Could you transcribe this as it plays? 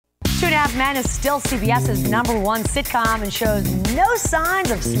and a Half Men is still CBS's #1 sitcom and shows no signs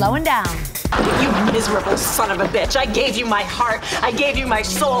of slowing down. You miserable son of a bitch. I gave you my heart, I gave you my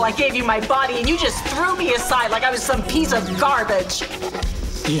soul, I gave you my body, and you just threw me aside like I was some piece of garbage.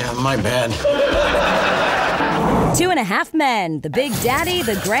 Yeah, my bad. 2.5 Men, the big daddy,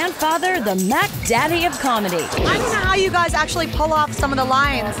 the grandfather, the Mac Daddy of comedy. I don't know how you guys actually pull off some of the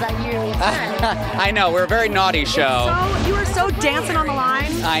lines that you said. I know, we're a very naughty show. So, you were so dancing on the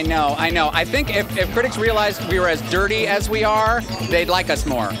line. I know. I think if critics realized we were as dirty as we are, they'd like us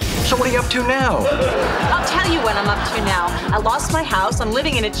more. So what are you up to now? I'll tell you what I'm up to now. I lost my house, I'm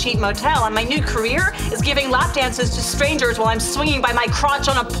living in a cheap motel, and my new career is giving lap dances to strangers while I'm swinging by my crotch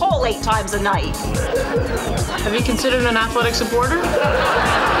on a pole 8 times a night. Have you considered an athletic supporter?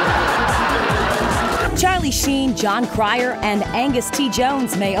 Charlie Sheen, John Cryer, and Angus T.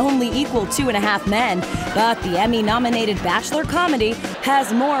 Jones may only equal 2.5 Men, but the Emmy-nominated Bachelor comedy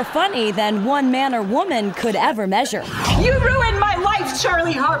has more funny than one man or woman could ever measure. You ruined my life,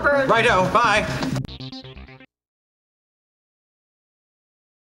 Charlie Harper! Righto, bye.